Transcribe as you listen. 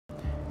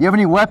You have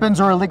any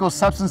weapons or illegal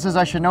substances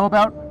I should know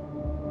about?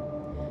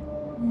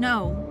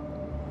 No.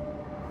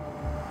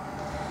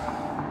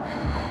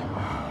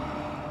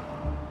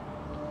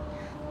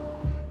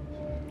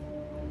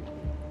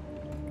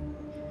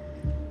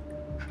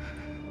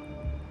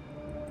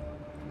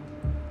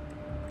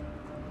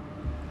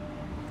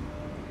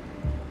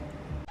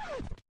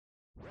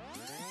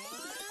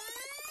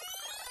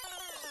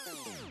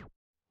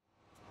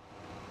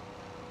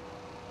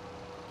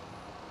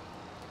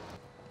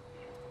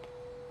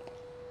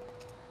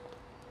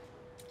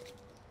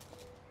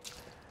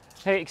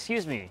 Hey,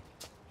 excuse me.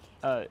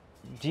 Do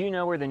you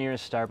know where the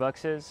nearest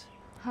Starbucks is?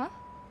 Huh?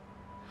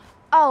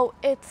 Oh,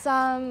 it's,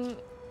 I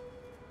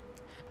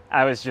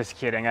was just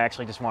kidding. I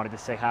actually just wanted to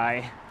say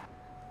hi.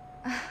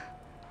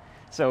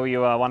 So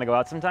you want to go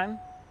out sometime?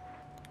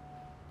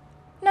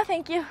 No,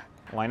 thank you.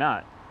 Why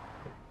not?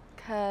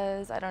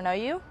 'Cause I don't know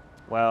you.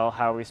 Well,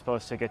 how are we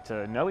supposed to get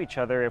to know each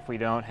other if we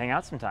don't hang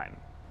out sometime?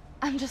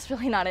 I'm just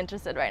really not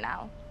interested right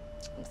now.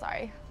 I'm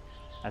sorry.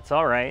 That's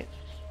all right.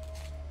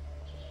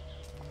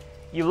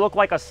 You look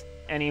like a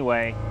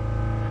anyway.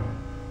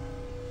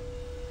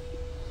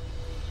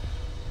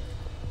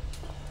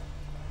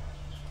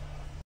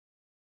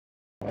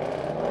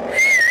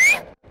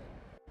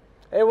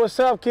 Hey, what's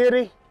up,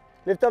 kitty?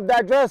 Lift up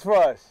that dress for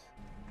us.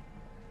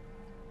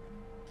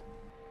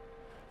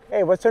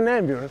 Hey, what's your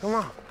name, Buren? Come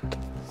on.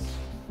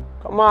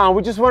 Come on,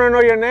 we just want to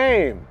know your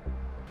name.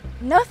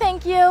 No,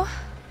 thank you.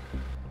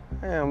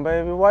 Damn,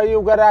 baby, why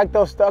you gotta act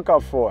all stuck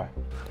up for?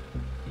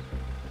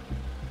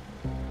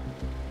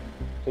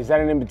 Is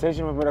that an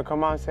invitation for me to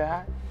come out and say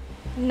hi?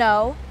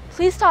 No.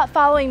 Please stop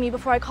following me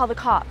before I call the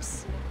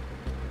cops.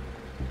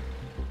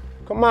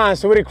 Come on,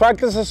 sweetie,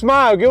 crack us a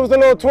smile. Give us a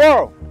little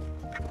twirl.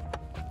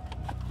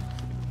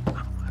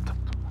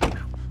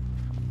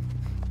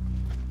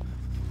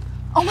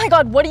 Oh my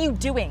God, what are you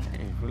doing?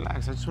 Hey,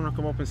 relax. I just want to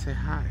come up and say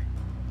hi.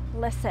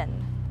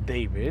 Listen,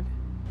 David.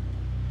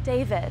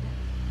 David,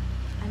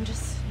 I'm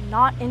just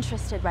not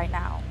interested right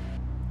now.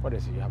 What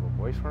is it? You have a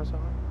boyfriend or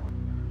something?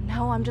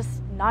 No, I'm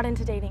just not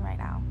into dating right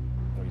now.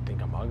 Or you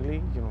think I'm ugly?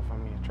 You don't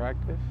find me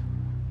attractive?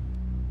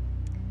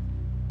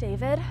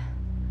 David,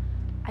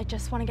 I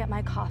just want to get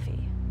my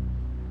coffee.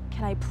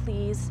 Can I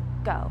please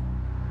go?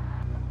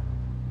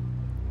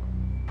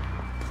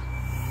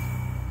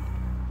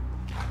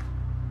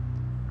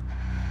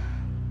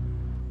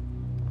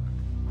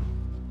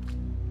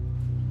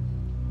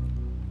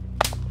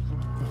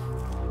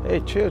 Hey,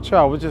 chill.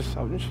 I was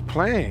just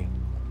playing.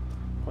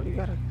 What you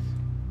gotta...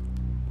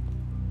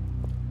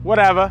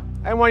 Whatever.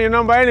 I didn't want your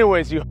number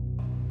anyways, you...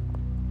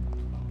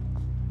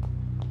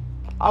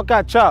 I'll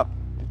catch up.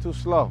 You're too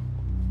slow.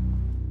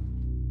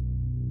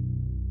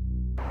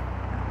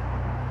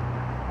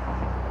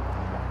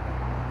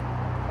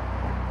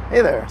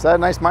 Hey there, is that a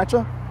nice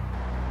matcha?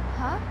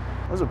 Huh?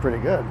 Those are pretty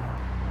good.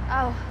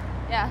 Oh,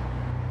 yeah.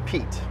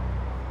 Pete.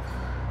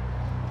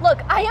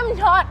 Look, I am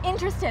not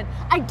interested.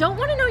 I don't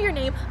want to know your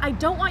name. I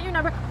don't want your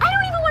number. I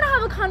don't even want to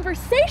have a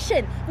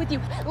conversation with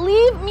you.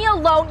 Leave me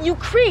alone, you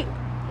creep.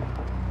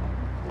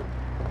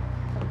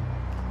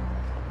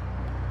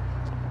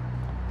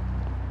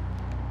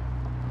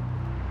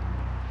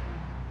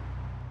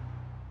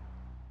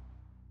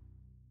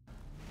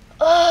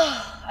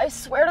 Ugh, I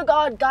swear to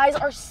God, guys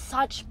are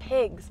such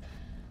pigs.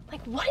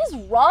 Like, what is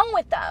wrong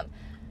with them?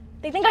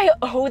 They think I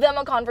owe them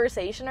a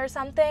conversation or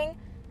something.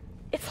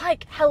 It's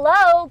like,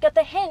 hello, get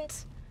the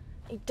hint.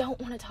 I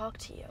don't want to talk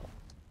to you.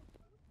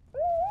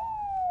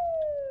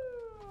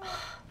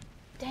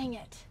 Dang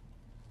it.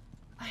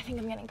 I think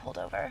I'm getting pulled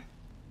over.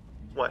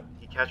 What,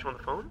 he catch you on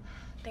the phone?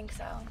 Think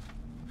so.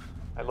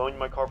 I loaned you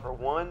my car for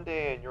 1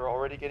 day and you're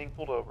already getting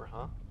pulled over,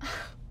 huh?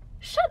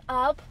 Shut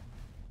up.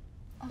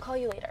 I'll call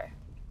you later.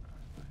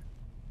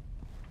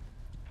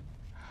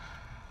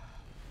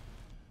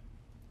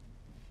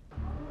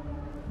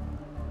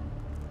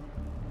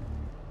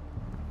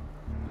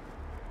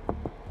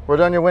 Roll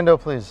down your window,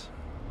 please.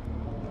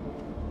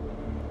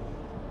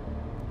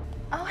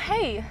 Oh,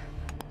 hey.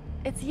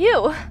 It's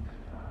you.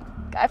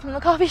 Guy from the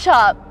coffee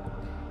shop.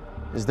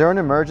 Is there an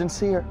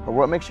emergency, or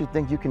what makes you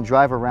think you can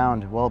drive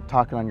around while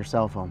talking on your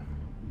cell phone?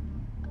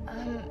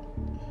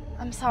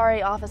 I'm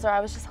sorry, officer.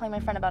 I was just telling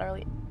my friend about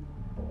earlier.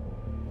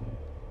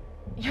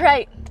 You're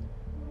right.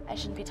 I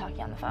shouldn't be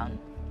talking on the phone.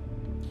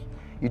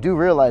 You do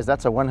realize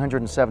that's a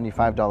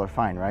 $175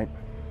 fine, right?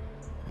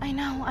 I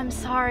know. I'm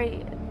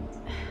sorry.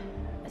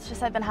 It's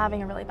just I've been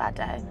having a really bad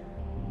day.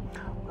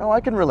 Well,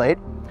 I can relate.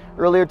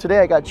 Earlier today,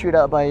 I got chewed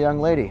out by a young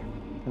lady,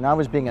 and I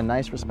was being a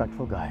nice,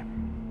 respectful guy.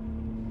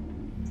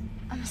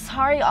 I'm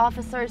sorry,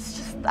 officer. It's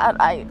just that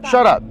I...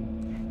 Shut up!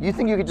 You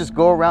think you could just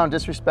go around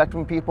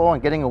disrespecting people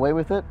and getting away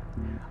with it?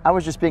 I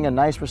was just being a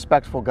nice,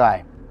 respectful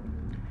guy.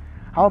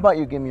 How about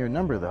you give me your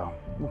number, though?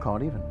 We'll call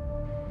it even.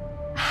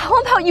 How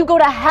about you go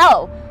to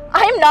hell?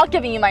 I am not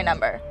giving you my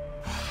number.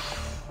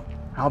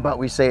 How about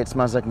we say it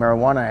smells like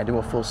marijuana and I do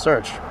a full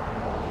search?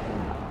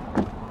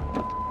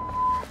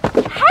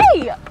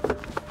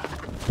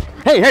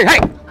 Hey! Hey!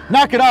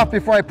 Knock it off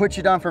before I put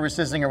you down for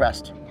resisting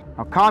arrest.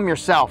 Now calm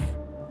yourself.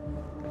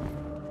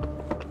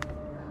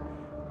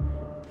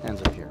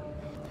 Hands up here.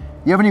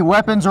 You have any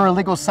weapons or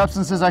illegal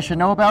substances I should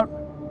know about?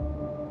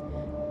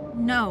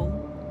 No.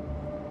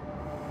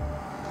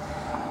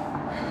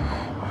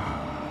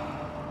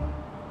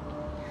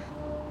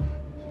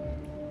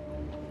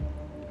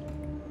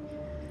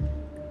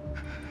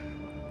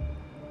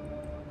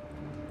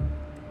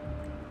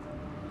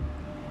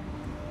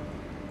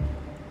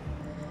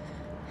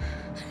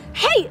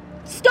 Hey,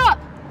 stop!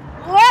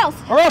 Or else.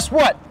 Or else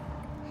what?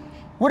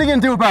 What are you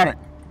gonna do about it?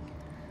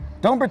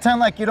 Don't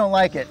pretend like you don't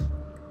like it,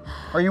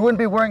 or you wouldn't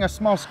be wearing a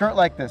small skirt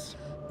like this.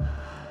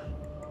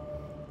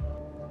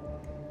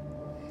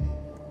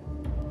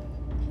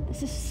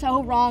 This is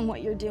so wrong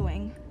what you're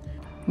doing.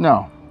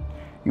 No.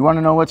 You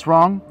wanna know what's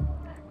wrong?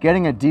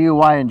 Getting a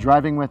DUI and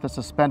driving with a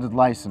suspended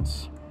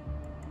license.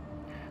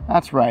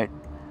 That's right.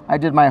 I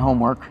did my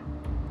homework.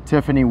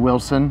 Tiffany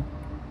Wilson.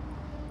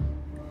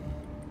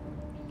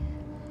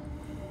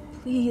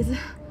 Please.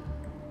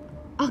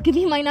 I'll give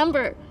you my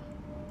number.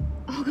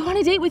 I'll go on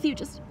a date with you.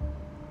 Just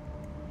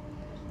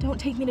don't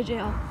take me to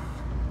jail.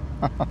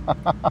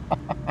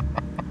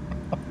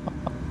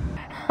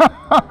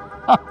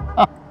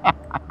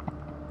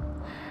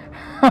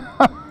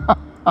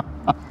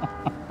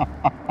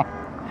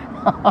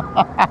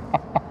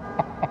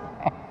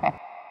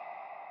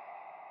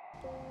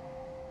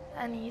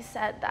 And he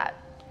said that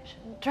I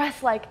shouldn't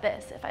dress like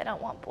this if I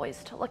don't want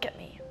boys to look at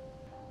me.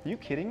 Are you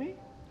kidding me?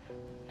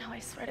 No, I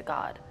swear to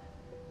God.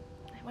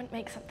 I wouldn't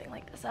make something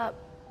like this up.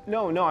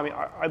 No, I mean,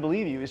 I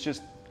believe you. It's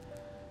just,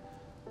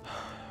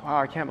 wow,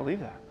 I can't believe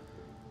that.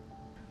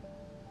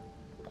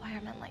 Why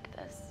are men like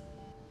this?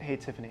 Hey,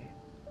 Tiffany,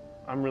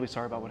 I'm really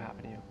sorry about what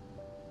happened to you.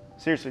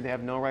 Seriously, they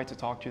have no right to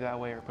talk to you that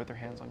way or put their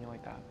hands on you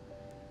like that.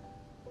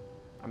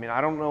 I mean, I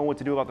don't know what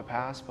to do about the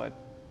past, but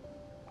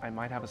I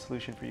might have a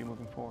solution for you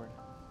moving forward.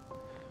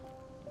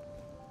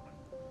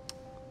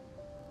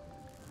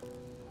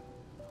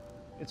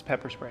 It's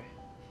pepper spray.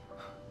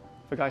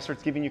 If a guy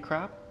starts giving you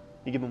crap,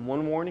 you give him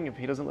one warning. If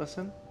he doesn't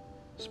listen,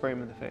 spray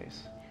him in the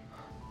face.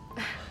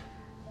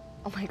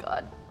 Oh my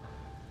God.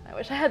 I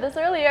wish I had this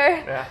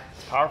earlier. Yeah,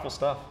 it's powerful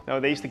stuff. No,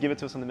 they used to give it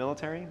to us in the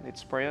military. They'd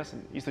spray us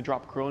and used to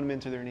drop grown men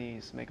to their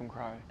knees, make them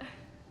cry.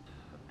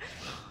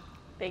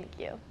 Thank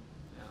you.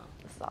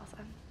 This is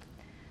awesome.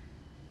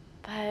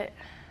 But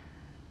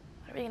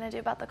what are we gonna do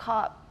about the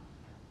cop?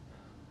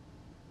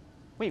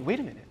 Wait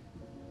a minute.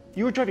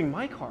 You were driving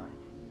my car.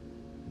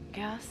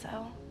 Yeah,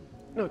 so?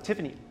 No,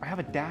 Tiffany, I have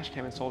a dash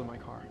cam installed in my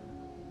car.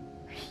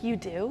 You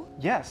do?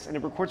 Yes, and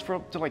it records for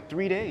up to like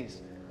 3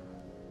 days.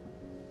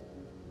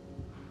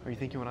 Are you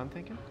thinking what I'm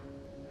thinking?